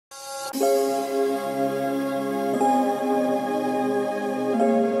Hey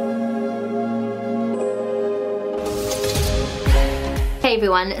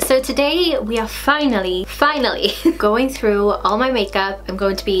everyone, so today we are finally going through all my makeup. I'm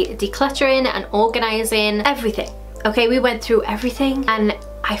going to be decluttering and organizing everything. Okay, we went through everything and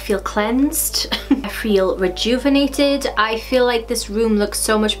I feel cleansed. I feel rejuvenated. I feel like this room looks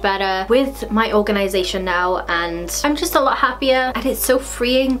so much better with my organization now, and I'm just a lot happier, and it's so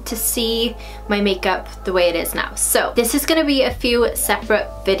freeing to see my makeup the way it is now. So this is gonna be a few separate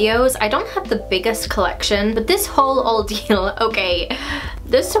videos. I don't have the biggest collection, but this whole ordeal, okay,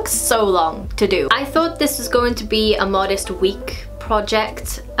 this took so long to do. I thought this was going to be a modest week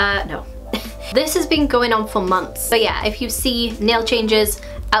project. No. This has been going on for months. But yeah, if you see nail changes,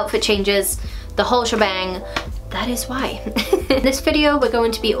 outfit changes, the whole shebang, that is why. In this video, we're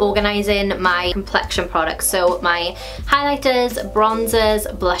going to be organizing my complexion products. So my highlighters,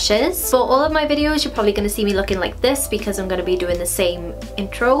 bronzers, blushes. For all of my videos, you're probably gonna see me looking like this because I'm gonna be doing the same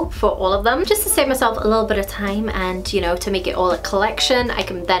intro for all of them. Just to save myself a little bit of time and, you know, to make it all a collection, I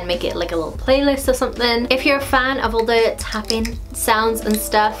can then make it like a little playlist or something. If you're a fan of all the tapping sounds and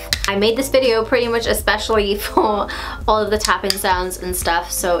stuff, I made this video pretty much especially for all of the tapping sounds and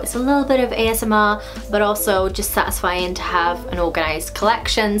stuff. So it's a little bit of ASMR, but also just satisfying to have an organized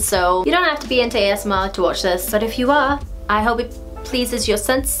collection. So you don't have to be into ASMR to watch this, but if you are, I hope it pleases your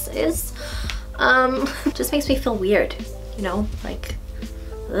senses. Just makes me feel weird, you know, like,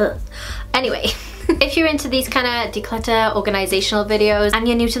 ugh. Anyway. If you're into these kind of declutter organizational videos and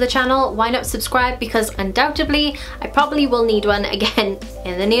you're new to the channel, why not subscribe? Because undoubtedly I probably will need one again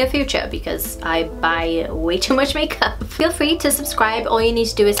in the near future because I buy way too much makeup. Feel free to subscribe. All you need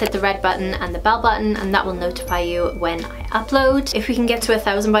to do is hit the red button and the bell button, and that will notify you when I upload. If we can get to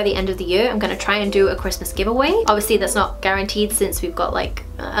 1,000 by the end of the year, I'm gonna try and do a Christmas giveaway. Obviously that's not guaranteed since we've got like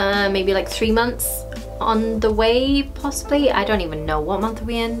maybe like 3 months on the way, possibly. I don't even know what month are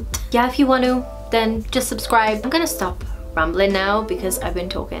we in. Yeah, if you want to, then just subscribe. I'm gonna stop rambling now because I've been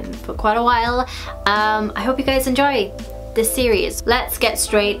talking for quite a while. I hope you guys enjoy this series. Let's get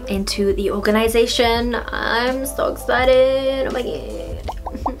straight into the organization. I'm so excited, oh my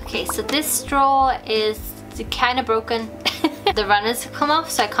god. Okay, so this straw is kind of broken. The runners have come off,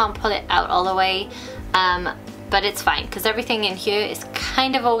 so I can't pull it out all the way. But it's fine because everything in here is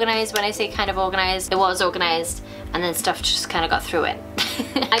kind of organized. When I say kind of organized, it was organized and then stuff just kind of got through it.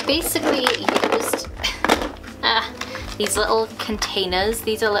 I basically used these little containers.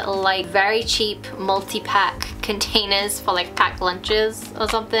 These are little like very cheap multi-pack containers for like packed lunches or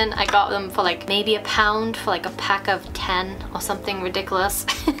something. I got them for like maybe £1 for like a pack of 10 or something ridiculous.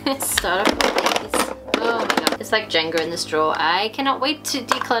 Start off with these. Oh my god. It's like Jenga in the straw. I cannot wait to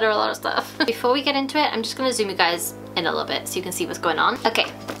declutter a lot of stuff. Before we get into it, I'm just gonna zoom you guys in a little bit so you can see what's going on. Okay,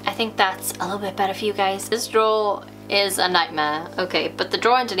 I think that's a little bit better for you guys. This drawer is a nightmare. Okay, but the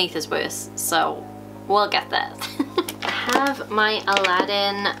drawer underneath is worse, so we'll get there. I have my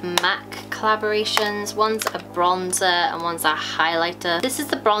Aladdin MAC collaborations. One's a bronzer and one's a highlighter. This is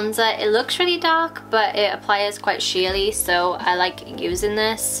the bronzer. It looks really dark, but it applies quite sheerly, so I like using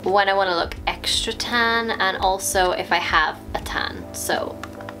this when I want to look extra tan and also if I have a tan. So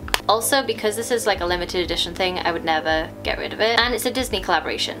also because this is like a limited edition thing, I would never get rid of it, and it's a Disney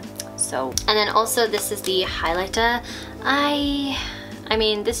collaboration. So, and then also this is the highlighter. I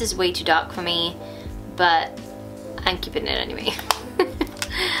mean, this is way too dark for me, but I'm keeping it anyway.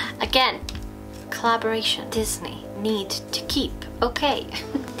 Again, collaboration. Disney need to keep, okay.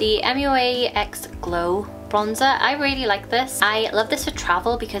 The MUA X Glow bronzer, I really like this. I love this for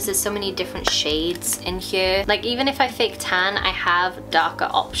travel because there's so many different shades in here. Like even if I fake tan, I have darker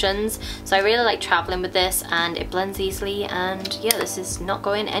options. So I really like traveling with this, and it blends easily, and yeah, this is not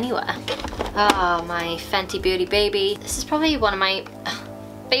going anywhere. Oh, my Fenty Beauty baby. This is probably one of my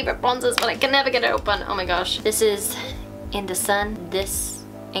favorite bronzers, but I can never get it open. Oh my gosh. This is In the Sun. This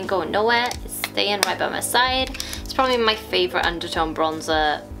ain't going nowhere. It's staying right by my side. It's probably my favorite undertone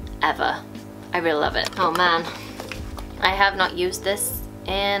bronzer ever. I really love it. Oh man, I have not used this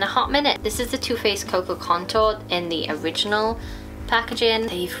in a hot minute. This is the Too Faced Cocoa Contour in the original packaging.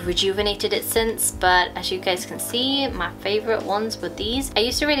 They've rejuvenated it since, but as you guys can see, my favorite ones were these. I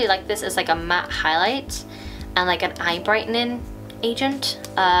used to really like this as like a matte highlight and like an eye brightening agent.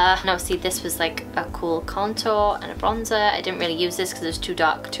 No, see, this was like a cool contour and a bronzer. I didn't really use this because it was too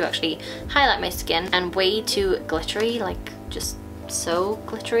dark to actually highlight my skin, and way too glittery, like just so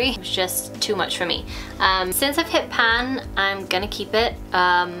glittery. It was just too much for me. Since I've hit pan, I'm gonna keep it,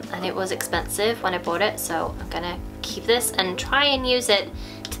 and it was expensive when I bought it, so I'm gonna keep this and try and use it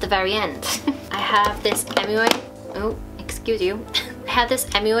to the very end. I have this MUA, oh, excuse you. I I have this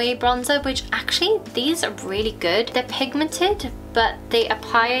MUA bronzer, which actually these are really good. They're pigmented, but they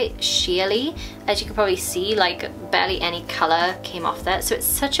apply sheerly. As you can probably see, like barely any color came off there. So it's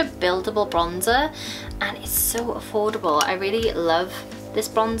such a buildable bronzer and it's so affordable. I really love this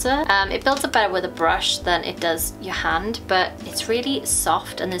bronzer. It builds up better with a brush than it does your hand, but it's really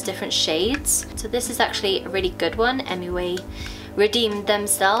soft and there's different shades. So this is actually a really good one. MUA redeemed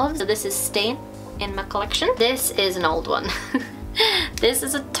themselves. So this is Stain in my collection. This is an old one. This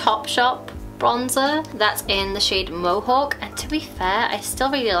is a Topshop bronzer that's in the shade Mohawk, and to be fair, I still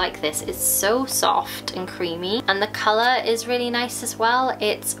really like this. It's so soft and creamy and the color is really nice as well.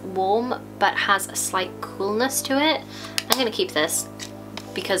 It's warm but has a slight coolness to it. I'm gonna keep this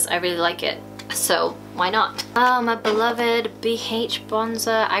because I really like it, so why not? Oh, my beloved BH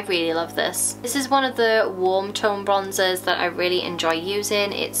bronzer. I really love this. This is one of the warm tone bronzers that I really enjoy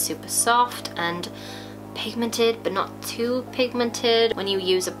using. It's super soft and pigmented, but not too pigmented when you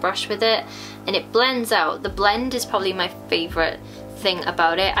use a brush with it, and it blends out. The blend is probably my favorite thing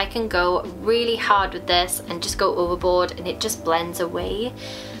about it. I can go really hard with this and just go overboard and it just blends away,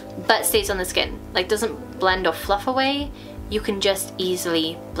 but stays on the skin. Like, doesn't blend or fluff away. You can just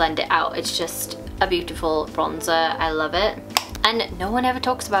easily blend it out. It's just a beautiful bronzer. I love it. And no one ever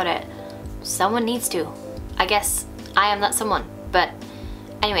talks about it. Someone needs to. I guess I am that someone. But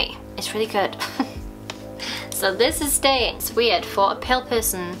anyway, it's really good. So this is staying. It's weird. For a pale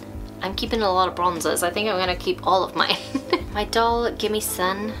person, I'm keeping a lot of bronzers. I think I'm gonna keep all of mine. My Doll Gimme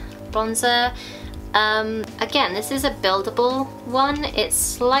Sun bronzer. Again, this is a buildable one. It's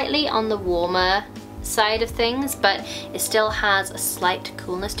slightly on the warmer side of things, but it still has a slight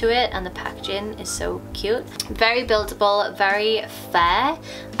coolness to it, and the packaging is so cute. Very buildable, very fair.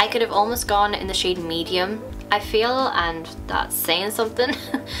 I could have almost gone in the shade medium, I feel, and that's saying something.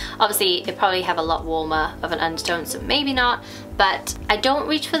 Obviously it probably have a lot warmer of an undertone, so maybe not, but I don't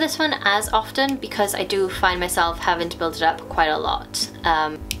reach for this one as often because I do find myself having to build it up quite a lot.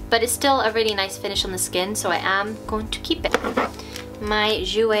 But it's still a really nice finish on the skin, so I am going to keep it. My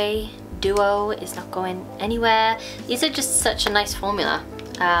Jouer Duo is not going anywhere. These are just such a nice formula.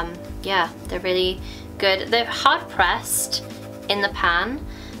 Yeah, they're really good. They're hard pressed in the pan,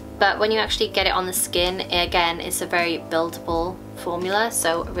 but when you actually get it on the skin, again, it's a very buildable formula,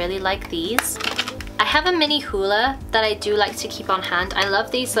 so I really like these. I have a mini hula that I do like to keep on hand. I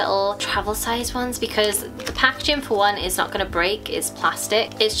love these little travel size ones because the packaging, for one, is not gonna break. It's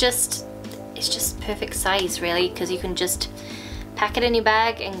plastic. It's just perfect size, really, because you can just pack it in your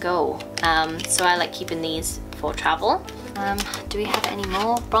bag and go. So I like keeping these for travel. Do we have any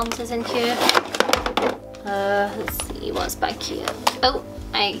more bronzers in here? Let's see what's back here. Oh,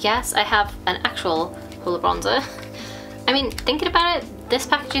 yes, I have an actual hula bronzer. I mean, thinking about it, this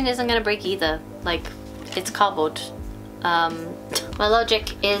packaging isn't gonna break either. Like, it's cardboard. My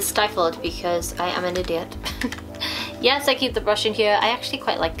logic is stifled because I am an idiot. Yes, I keep the brush in here. I actually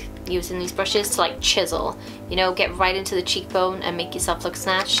quite like using these brushes to like chisel, you know, get right into the cheekbone and make yourself look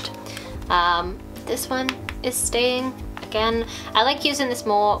snatched. This one is staying. Again, I like using this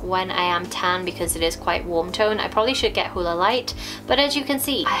more when I am tan because it is quite warm tone. I probably should get Hula Light, but as you can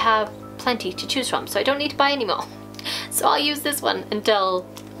see, I have plenty to choose from, so I don't need to buy any more. So I'll use this one until,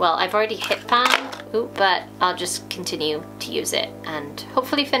 well, I've already hit pan, but I'll just continue to use it and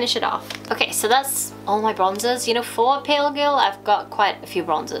hopefully finish it off. Okay, so that's all my bronzers. You know, for a pale girl, I've got quite a few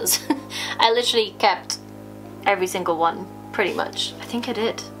bronzers. I literally kept every single one, pretty much. I think I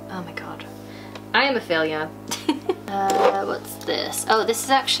did. Oh my god. I am a failure. What's this? Oh, this is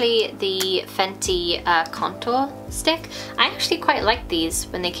actually the Fenty contour stick. I actually quite liked these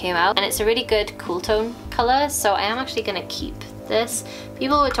when they came out, and it's a really good cool tone color, so I am actually gonna keep this.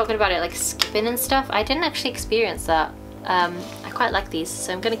 People were talking about it like skipping and stuff. I didn't actually experience that. I quite like these,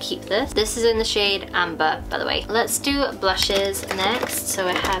 so I'm gonna keep this. This is in the shade Amber, by the way. Let's do blushes next. So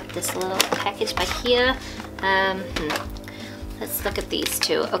I have this little package back here. Let's look at these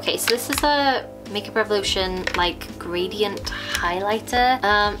two. Okay, so this is a Makeup Revolution like gradient highlighter.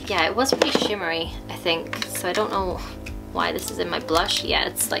 Yeah, it was pretty shimmery, I think, so I don't know why this is in my blush. Yeah,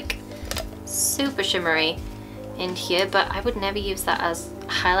 it's like super shimmery in here, but I would never use that as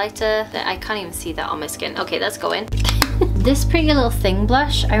highlighter. I can't even see that on my skin. Okay, let's go in. This Pretty Little Thing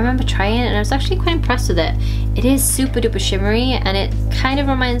blush, I remember trying it and I was actually quite impressed with it. It is super duper shimmery and it kind of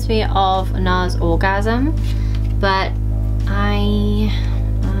reminds me of NARS Orgasm, but I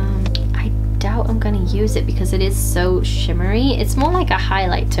doubt I'm gonna use it because it is so shimmery. It's more like a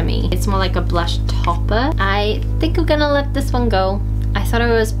highlight to me. It's more like a blush topper. I think I'm gonna let this one go. I thought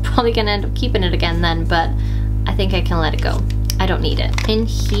I was probably gonna end up keeping it again then, but I think I can let it go. I don't need it. In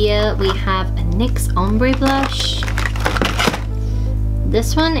here we have a NYX Ombre blush.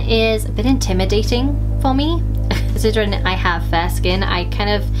 This one is a bit intimidating for me. Considering I have fair skin, I kind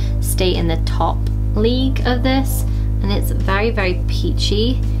of stay in the top league of this, and it's very, very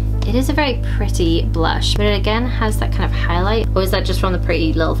peachy. It is a very pretty blush, but it again has that kind of highlight. Or is that just from the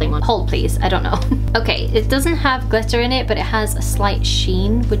pretty little thing one? Hold please, I don't know. Okay, it doesn't have glitter in it, but it has a slight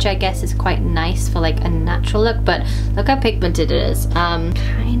sheen, which I guess is quite nice for like a natural look, but look how pigmented it is.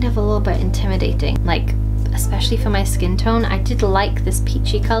 Kind of a little bit intimidating, like especially for my skin tone. I did like this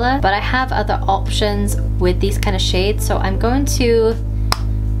peachy color, but I have other options with these kind of shades, so I'm going to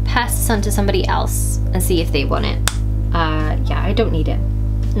pass this on to somebody else and see if they want it. Yeah, I don't need it.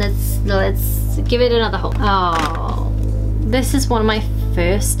 Let's give it another hope. Oh, this is one of my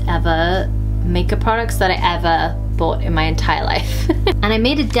first ever makeup products that I ever bought in my entire life. And I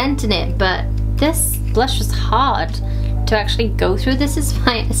made a dent in it, but this blush was hard to actually go through. This is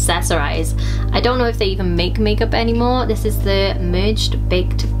my Accessorize. I don't know if they even make makeup anymore. This is the Merged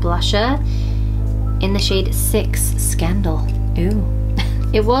Baked Blusher in the shade 6 Scandal. Ooh.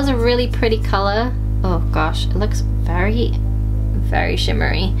 It was a really pretty color. Oh gosh, it looks very, very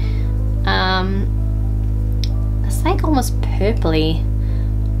shimmery. It's like almost purpley.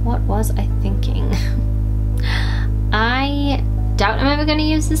 What was I thinking? I doubt I'm ever gonna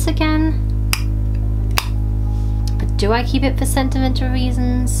use this again. But do I keep it for sentimental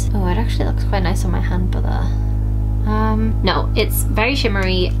reasons? Oh, it actually looks quite nice on my hand, but no, it's very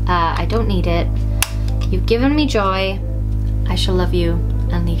shimmery. I don't need it. You've given me joy. I shall love you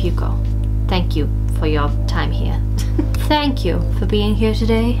and leave you go. Thank you for your time here. Thank you for being here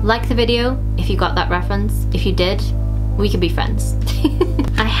today. Like the video if you got that reference. If you did, we could be friends.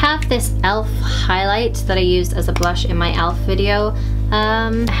 I have this e.l.f. highlight that I used as a blush in my e.l.f. video.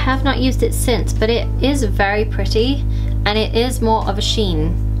 I have not used it since, but it is very pretty and it is more of a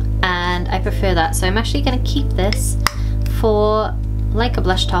sheen, and I prefer that. So I'm actually going to keep this for like a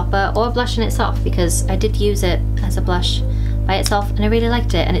blush topper or a blush in itself, because I did use it as a blush by itself and I really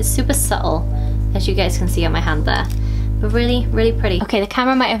liked it, and it's super subtle, as you guys can see on my hand there, but really, really pretty. Okay, the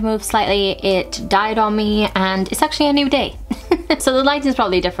camera might have moved slightly. It died on me and it's actually a new day. So the light is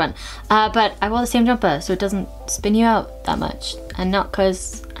probably different, but I wore the same jumper so it doesn't spin you out that much, and not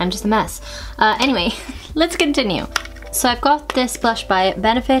because I'm just a mess. Anyway, let's continue. So I've got this blush by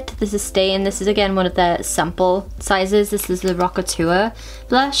Benefit. This is Stay, and this is again one of their sample sizes. This is the Rockateur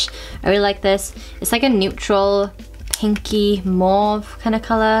blush. I really like this. It's like a neutral, pinky, mauve kind of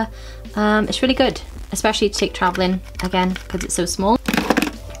color. It's really good, especially to take traveling, again, because it's so small.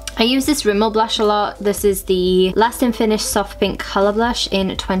 I use this Rimmel blush a lot. This is the Last and Finish Soft Pink Color Blush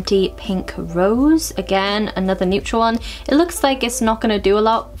in 20 Pink Rose. Again, another neutral one. It looks like it's not going to do a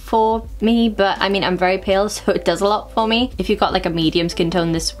lot for me, but I mean, I'm very pale, so it does a lot for me. If you've got like a medium skin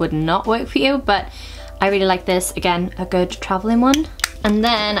tone, this would not work for you, but I really like this. Again, a good traveling one. And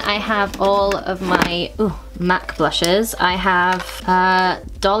then I have all of my MAC blushes. I have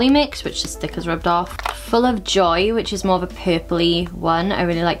Dolly Mix, which is stickers rubbed off. Full of Joy, which is more of a purpley one. I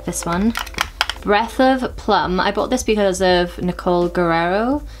really like this one. Breath of Plum. I bought this because of Nicole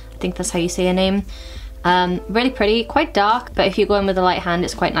Guerrero. I think that's how you say her name. Really pretty, quite dark, but if you go in with a light hand,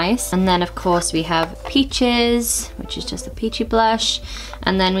 it's quite nice. And then of course we have Peaches, which is just a peachy blush.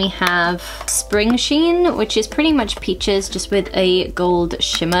 And then we have Spring Sheen, which is pretty much peaches, just with a gold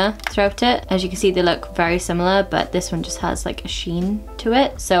shimmer throughout it. As you can see, they look very similar, but this one just has like a sheen to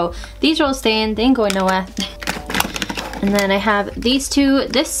it. So these are all staying, they ain't going nowhere. And then I have these two.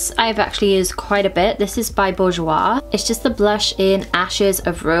 This I've actually used quite a bit. This is by Jouer. It's just the blush in Ashes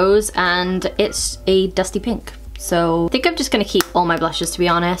of Rose, and it's a dusty pink. So I think I'm just gonna keep all my blushes, to be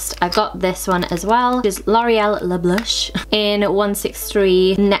honest. I've got this one as well, which is L'Oreal Le Blush in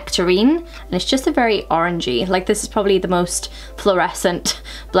 163 Nectarine, and it's just a very orangey. Like, this is probably the most fluorescent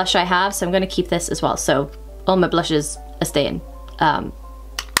blush I have, so I'm gonna keep this as well. So all my blushes are staying.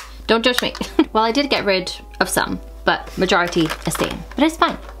 Don't judge me. Well, I did get rid of some, but majority are staying. But it's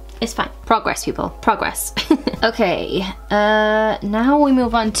fine. It's fine. Progress, people. Progress. Okay, now we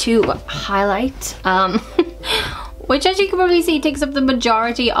move on to highlight, which, as you can probably see, takes up the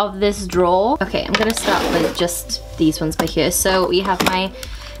majority of this drawer. Okay, I'm gonna start with just these ones by here. So we have my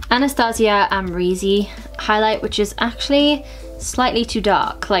Anastasia Amrezy highlight, which is actually slightly too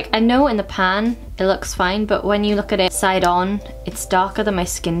dark. Like, I know in the pan it looks fine, but when you look at it side on, it's darker than my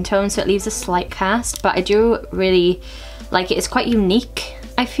skin tone, so it leaves a slight cast. But I do really like it. It's quite unique,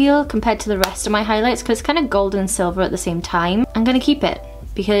 I feel, compared to the rest of my highlights, because it's kind of gold and silver at the same time. I'm gonna keep it,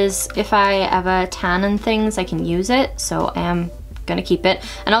 because if I ever tan and things, I can use it, so I am gonna keep it.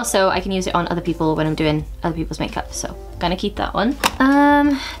 And also I can use it on other people when I'm doing other people's makeup, so gonna keep that one.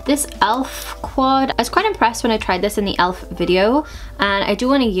 This e.l.f. quad, I was quite impressed when I tried this in the e.l.f. video, and I do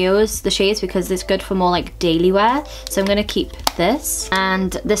want to use the shades because it's good for more like daily wear, so I'm gonna keep this.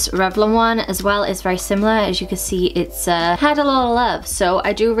 And this Revlon one as well is very similar. As you can see, it's had a lot of love, so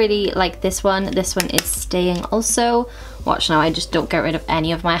I do really like this one. This one is staying also. Watch now, I just don't get rid of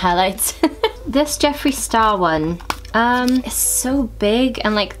any of my highlights. This Jeffree Star one, it's so big,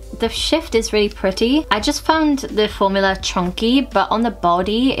 and like the shift is really pretty. I just found the formula chunky, but on the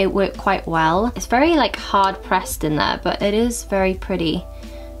body it worked quite well. It's very like hard pressed in there, but it is very pretty.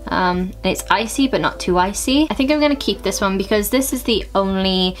 And it's icy but not too icy. I think I'm gonna keep this one because this is the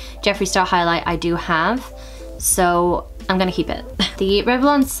only Jeffree Star highlight I do have, so I'm gonna keep it. The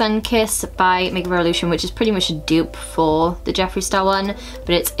Revlon Sun Kiss by Makeup Revolution, which is pretty much a dupe for the Jeffree Star one, but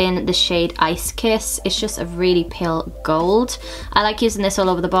it's in the shade Ice Kiss. It's just a really pale gold. I like using this all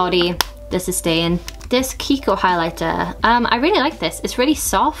over the body. This is staying. This Kiko highlighter, I really like this. It's really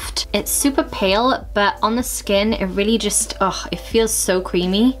soft. It's super pale, but on the skin, it really just, oh, it feels so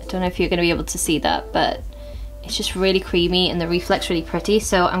creamy. I don't know if you're gonna be able to see that, but it's just really creamy and the reflex really pretty,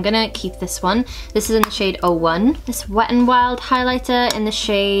 so I'm gonna keep this one. This is in the shade 01. This Wet n Wild highlighter in the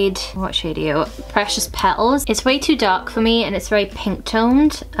shade, what shade are you? Precious Petals. It's way too dark for me and it's very pink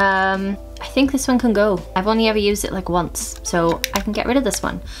toned. I think this one can go. I've only ever used it like once, so I can get rid of this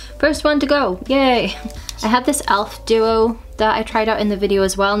one. First one to go, yay! I have this e.l.f. duo that I tried out in the video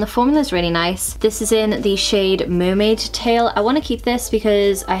as well, and the formula is really nice. This is in the shade Mermaid Tail. I want to keep this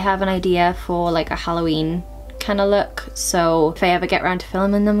because I have an idea for like a Halloween kind of look, so if I ever get around to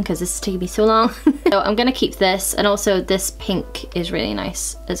filming them, because this is taking me so long. So I'm gonna keep this, and also this pink is really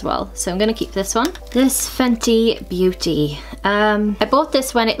nice as well, so I'm gonna keep this one. This Fenty Beauty, I bought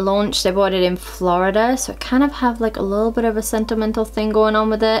this when it launched. I bought it in Florida, so I kind of have like a little bit of a sentimental thing going on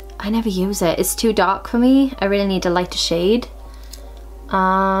with it. I never use it, it's too dark for me. I really need a lighter shade.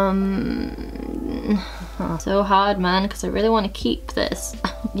 Oh, so hard, man, because I really want to keep this.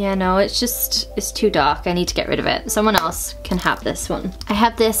 Yeah, no, it's too dark. I need to get rid of it. Someone else can have this one. I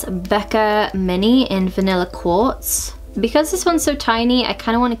have this Becca Mini in Vanilla Quartz. Because this one's so tiny, I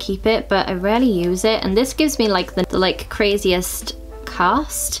kind of want to keep it, but I rarely use it. And this gives me like the like craziest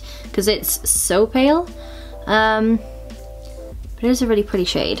cast because it's so pale. But it is a really pretty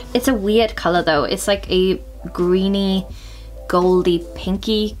shade. It's a weird color though. It's like a greeny, goldy,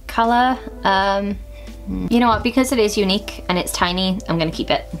 pinky color. You know what, because it is unique and it's tiny, I'm gonna keep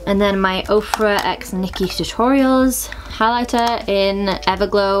it. And then my Ofra X Nikki Tutorials highlighter in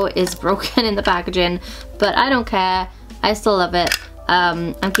Everglow is broken in the packaging, but I don't care, I still love it.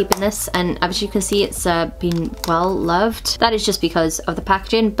 I'm keeping this, and as you can see, it's been well loved. That is just because of the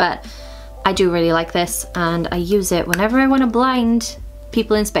packaging, but I do really like this, and I use it whenever I want to blind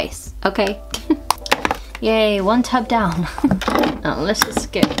people in space, okay? Yay, one tub down. Now let's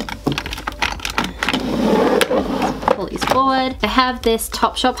just get pull these forward. I have this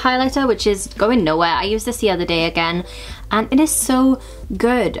Topshop highlighter, which is going nowhere. I used this the other day again, and it is so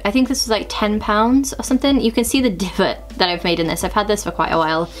good. I think this was like £10 or something. You can see the divot that I've made in this. I've had this for quite a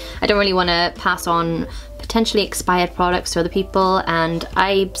while. I don't really want to pass on potentially expired products to other people, and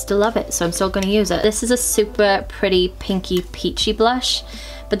I still love it, so I'm still going to use it. This is a super pretty pinky peachy blush,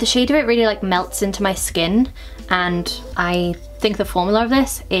 but the shade of it really like melts into my skin, and I think the formula of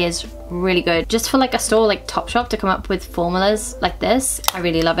this is really good. Just for like a store like Topshop to come up with formulas like this, I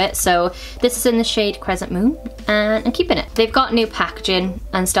really love it. So this is in the shade Crescent Moon, and I'm keeping it. They've got new packaging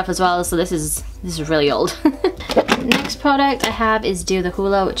and stuff as well, so this is really old. Next product I have is Do the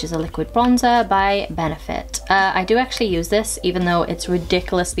Hula, which is a liquid bronzer by Benefit. I do actually use this, even though it's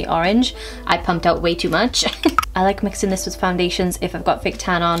ridiculously orange. I pumped out way too much. I like mixing this with foundations if I've got fake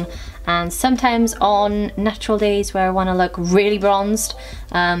tan on, and sometimes on natural days where I want to look really bronzed.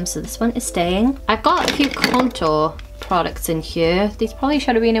 So this one is staying. I've got a few contour products in here. These probably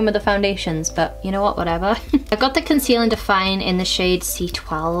should have been in with the foundations, but you know what, whatever. I got the Conceal and Define in the shade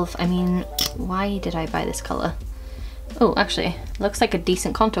C12. I mean, why did I buy this color? Oh, actually, looks like a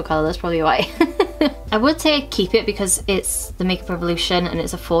decent contour color, that's probably why. I would say I'd keep it because it's the Makeup Revolution and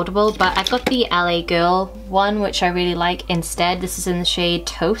it's affordable, but I got the LA Girl one, which I really like instead. This is in the shade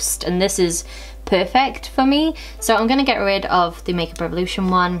Toast, and this is perfect for me. So I'm gonna get rid of the Makeup Revolution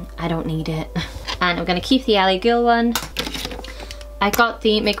one. I don't need it. And I'm gonna keep the LA Girl one. I got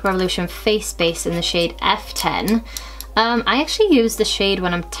the Makeup Revolution Face Base in the shade F10. I actually use the shade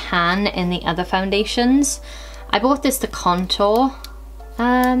when I'm tan in the other foundations. I bought this to contour.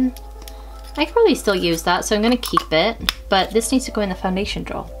 I could probably still use that, so I'm gonna keep it, but this needs to go in the foundation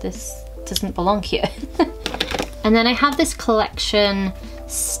drawer. This doesn't belong here. And And then I have this collection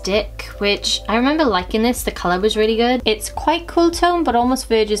stick, which I remember liking this. The color was really good. It's quite cool tone, but almost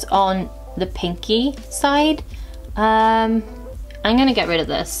verges on the pinky side. I'm gonna get rid of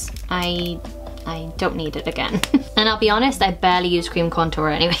this. I don't need it again. And I'll be honest, I barely use cream contour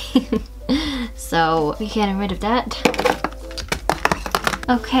anyway. So we're getting rid of that.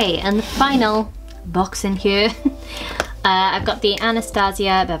 Okay, and the final box in here. I've got the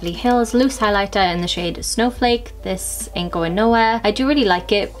Anastasia Beverly Hills loose highlighter in the shade Snowflake. This ain't going nowhere. I do really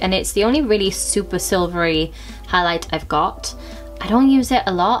like it, and it's the only really super silvery highlight I've got. I don't use it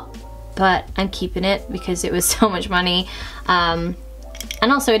a lot, but I'm keeping it because it was so much money. And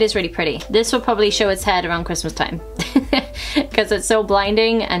also it is really pretty. This will probably show its head around Christmas time because it's so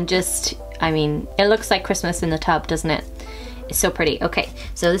blinding and just, I mean, it looks like Christmas in the tub, doesn't it? It's so pretty. Okay,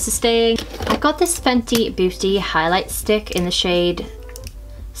 so this is staying. I got this Fenty Beauty highlight stick in the shade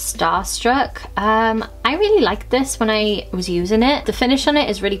Starstruck. I really liked this when I was using it. The finish on it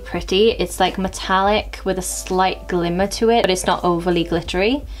is really pretty. It's like metallic with a slight glimmer to it, but it's not overly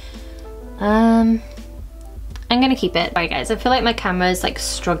glittery. I'm gonna keep it. Alright guys, I feel like my camera is like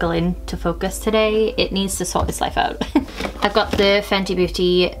struggling to focus today. It needs to sort its life out. I've got the Fenty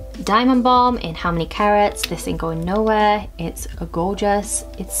Beauty Diamond Bomb in How Many Carats. This ain't going nowhere. It's gorgeous.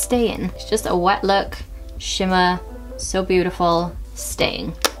 It's staying. It's just a wet look, shimmer, so beautiful,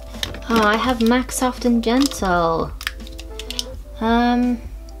 staying. Oh, I have MAC Soft and Gentle. I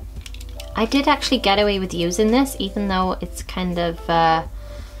did actually get away with using this, even though it's kind of a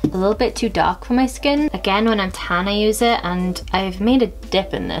little bit too dark for my skin. Again, when I'm tan I use it, and I've made a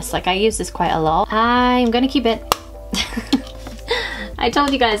dip in this. Like, I use this quite a lot. I'm gonna keep it. I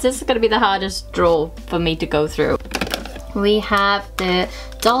told you guys, this is gonna be the hardest draw for me to go through. We have the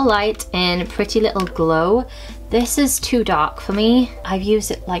Doll Light in Pretty Little Glow. This is too dark for me. I've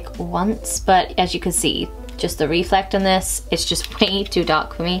used it like once, but as you can see, just the reflect on this, it's just way too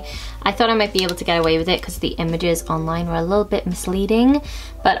dark for me. I thought I might be able to get away with it because the images online were a little bit misleading,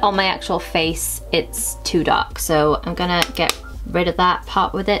 but on my actual face, it's too dark. So I'm gonna get rid of that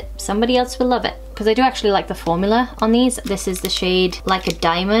part with it. Somebody else will love it, because I do actually like the formula on these. This is the shade Like a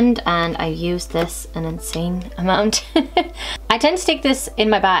Diamond, and I used this an insane amount. I tend to take this in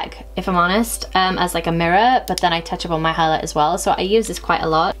my bag, if I'm honest, as like a mirror, but then I touch up on my highlight as well, so I use this quite a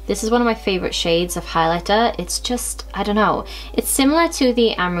lot. This is one of my favorite shades of highlighter. It's just, I don't know, it's similar to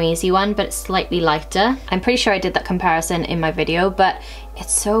the Amrezy one, but it's slightly lighter. I'm pretty sure I did that comparison in my video, but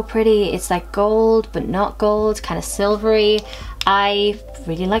it's so pretty. It's like gold, but not gold, kind of silvery. I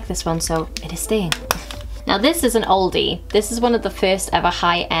really like this one, so it is staying. Now this is an oldie. This is one of the first ever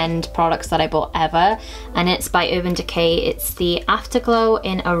high-end products that I bought ever, and it's by Urban Decay. It's the Afterglow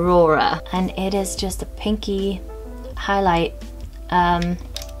in Aurora, and it is just a pinky highlight.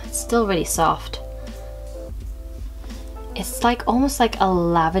 It's still really soft. It's like almost like a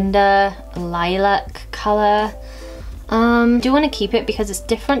lavender lilac color. Do want to keep it because it's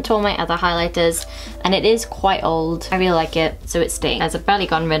different to all my other highlighters, and it is quite old. I really like it, so it's staying. As I've barely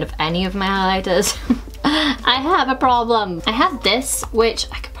gotten rid of any of my highlighters. I have a problem. I have this, which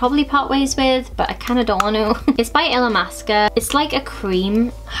I could probably part ways with, but I kind of don't want to. It's by Illamasqua. It's like a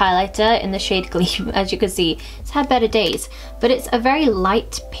cream highlighter in the shade Gleam. As you can see, it's had better days, but it's a very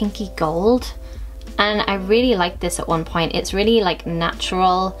light pinky gold, and I really liked this at one point. It's really like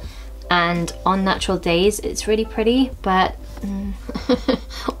natural, and on natural days it's really pretty, but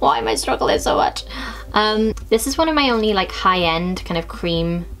why am I struggling so much? This is one of my only like high-end kind of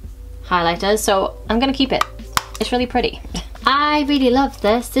cream highlighters, so I'm gonna keep it. It's really pretty. I really love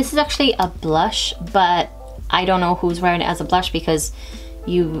this. This is actually a blush, but I don't know who's wearing it as a blush because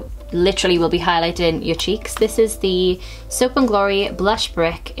you literally will be highlighting your cheeks. This is the Soap & Glory Blush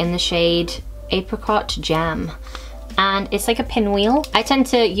Brick in the shade Apricot Jam, and it's like a pinwheel. I tend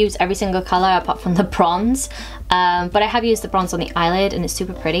to use every single color apart from the bronze, but I have used the bronze on the eyelid and it's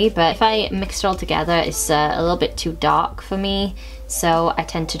super pretty, but if I mix it all together, it's a little bit too dark for me, so I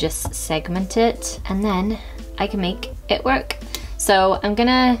tend to just segment it and then I can make it work. So I'm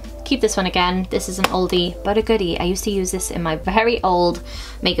gonna keep this one again. This is an oldie but a goodie. I used to use this in my very old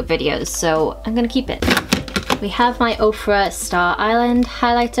makeup videos, so I'm gonna keep it. We have my Ofra Star Island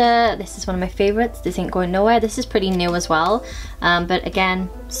highlighter. This is one of my favorites. This ain't going nowhere. This is pretty new as well, but again,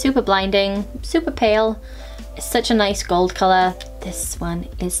 super blinding, super pale. It's such a nice gold color. This one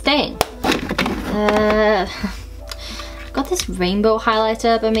is staying. I've got this rainbow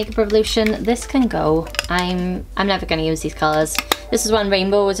highlighter by Makeup Revolution. This can go. I'm never gonna use these colors. This is when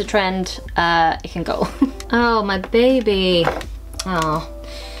rainbow was a trend. It can go. Oh, my baby. Oh.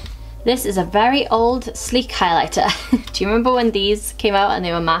 This is a very old Sleek highlighter. Do you remember when these came out and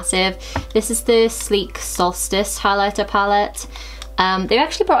they were massive? This is the Sleek Solstice highlighter palette. They've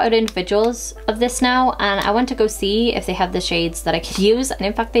actually brought out individuals of this now, and I went to go see if they have the shades that I could use, and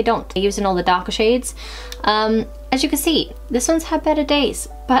in fact they don't. They're using all the darker shades. As you can see, this one's had better days,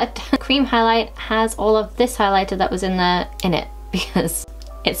 but Cream Highlight has all of this highlighter that was in it because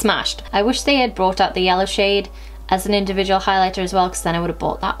it smashed. I wish they had brought out the yellow shade as an individual highlighter as well, because then I would have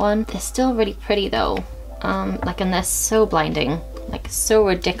bought that one. They're still really pretty though. Like, and they're so blinding, like so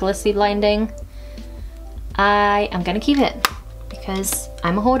ridiculously blinding. I am gonna keep it because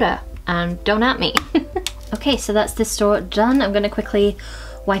I'm a hoarder and don't at me. Okay, so that's this store done. I'm gonna quickly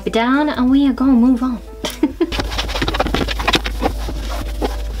wipe it down and we are gonna move on.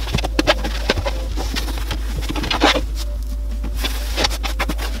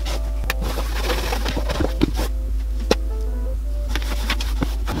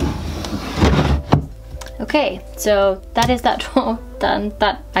 Okay, so that is that drawer done.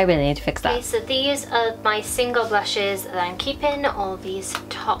 I really need to fix that. Okay, so these are my single blushes that I'm keeping. All these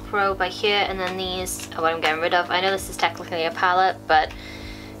top row by here, and then these are what I'm getting rid of. I know this is technically a palette, but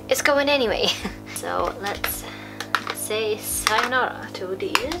it's going anyway. So let's say sayonara to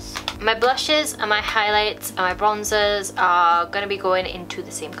these. My blushes and my highlights and my bronzers are gonna be going into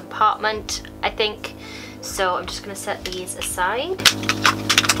the same compartment, I think. So I'm just gonna set these aside.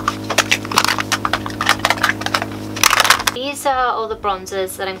 These are all the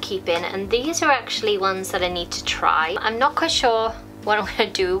bronzers that I'm keeping, and these are actually ones that I need to try. I'm not quite sure what I'm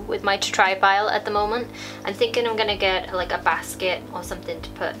gonna do with my to try pile at the moment. I'm thinking I'm gonna get like a basket or something to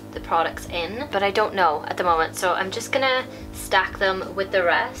put the products in, but I don't know at the moment, so I'm just gonna stack them with the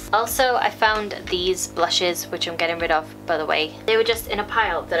rest. Also, I found these blushes, which I'm getting rid of, by the way. They were just in a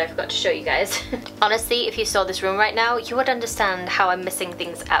pile that I forgot to show you guys. Honestly, if you saw this room right now, you would understand how I'm missing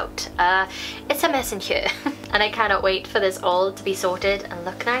things out. It's a mess in here. And I cannot wait for this all to be sorted and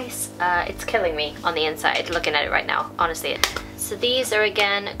look nice. It's killing me on the inside looking at it right now, honestly. So these are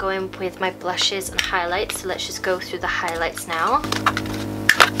again going with my blushes and highlights, so let's just go through the highlights now.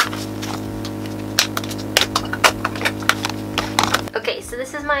 Okay, so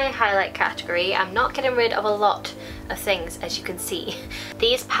this is my highlight category. I'm not getting rid of a lot of things, as you can see.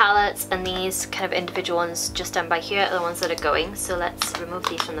 These palettes and these kind of individual ones just down by here are the ones that are going, so let's remove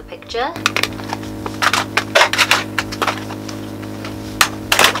these from the picture.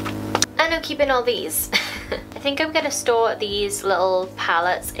 And I'm keeping all these. I think I'm gonna store these little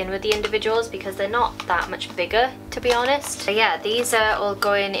palettes in with the individuals because they're not that much bigger, to be honest. But yeah, these are all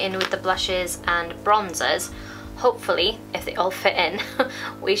going in with the blushes and bronzers. Hopefully, if they all fit in,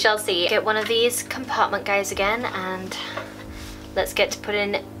 we shall see. Get one of these compartment guys again, and let's get to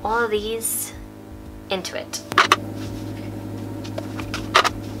putting all of these into it.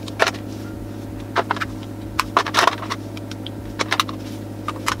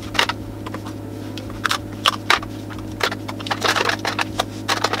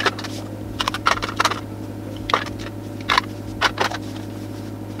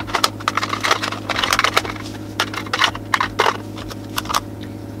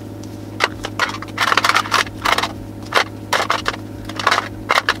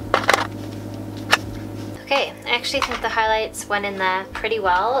 Okay, I actually think the highlights went in there pretty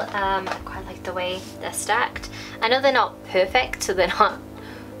well. I quite like the way they're stacked. I know they're not perfect, so they're not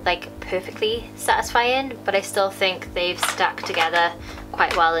like perfectly satisfying, but I still think they've stacked together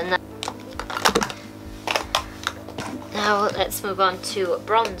quite well in there. Now let's move on to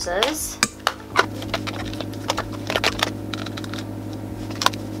bronzers.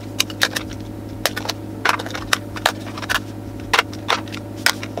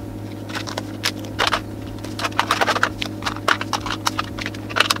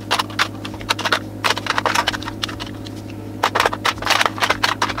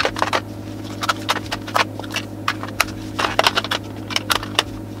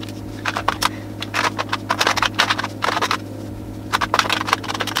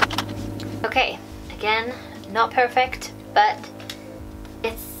 Okay, again, not perfect, but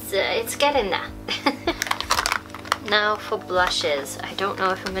it's getting there. Now for blushes. I don't know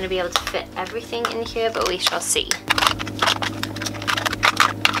if I'm going to be able to fit everything in here, but we shall see.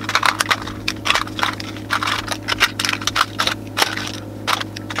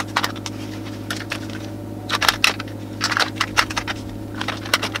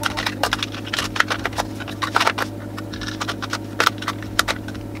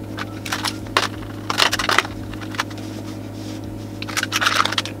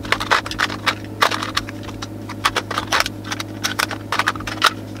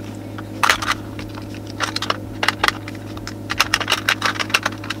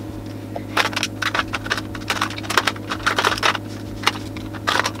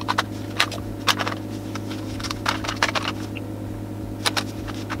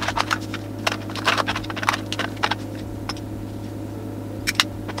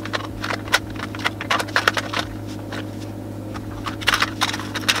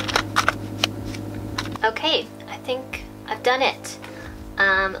 Okay, I think I've done it.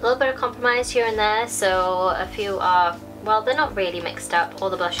 A little bit of compromise here and there, so a few are, well, they're not really mixed up.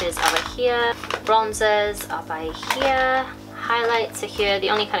 All the blushes are by here, bronzers are by here, highlights are here. The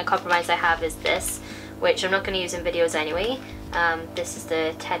only kind of compromise I have is this, which I'm not going to use in videos anyway. This is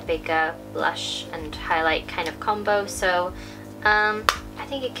the Ted Baker blush and highlight kind of combo, so I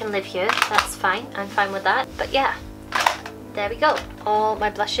think it can live here. That's fine, I'm fine with that. But yeah, there we go. All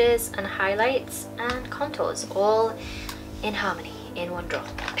my blushes and highlights and contours all in harmony in one drawer.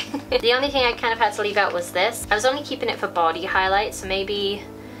 The only thing I kind of had to leave out was this. I was only keeping it for body highlights, so maybe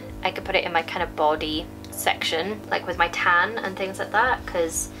I could put it in my kind of body section, like with my tan and things like that,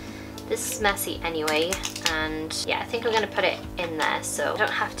 because this is messy anyway. And yeah, I think I'm gonna put it in there so I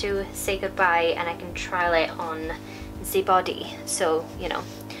don't have to say goodbye and I can trial it on the body, so you know,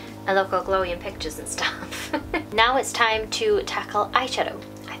 I look all glowy in pictures and stuff. Now it's time to tackle eyeshadow.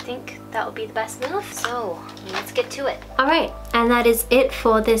 I think that will be the best move, so let's get to it. Alright, and that is it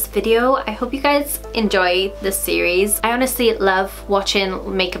for this video. I hope you guys enjoy this series. I honestly love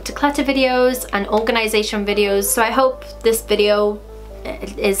watching makeup declutter videos and organization videos, so I hope this video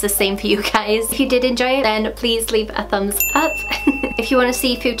is the same for you guys. If you did enjoy it, then please leave a thumbs up. If you want to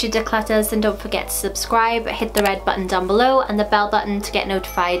see future declutters, then don't forget to subscribe, hit the red button down below and the bell button to get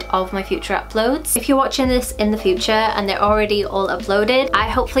notified of my future uploads. If you're watching this in the future and they're already all uploaded, I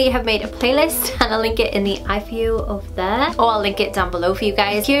hopefully have made a playlist and I'll link it in the eye view over there, or I'll link it down below for you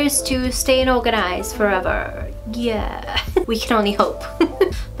guys. Here's to staying organized forever. Yeah, we can only hope.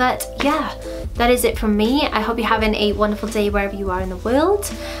 But yeah, that is it from me. I hope you're having a wonderful day wherever you are in the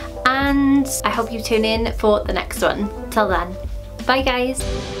world, and I hope you tune in for the next one. Till then, bye guys.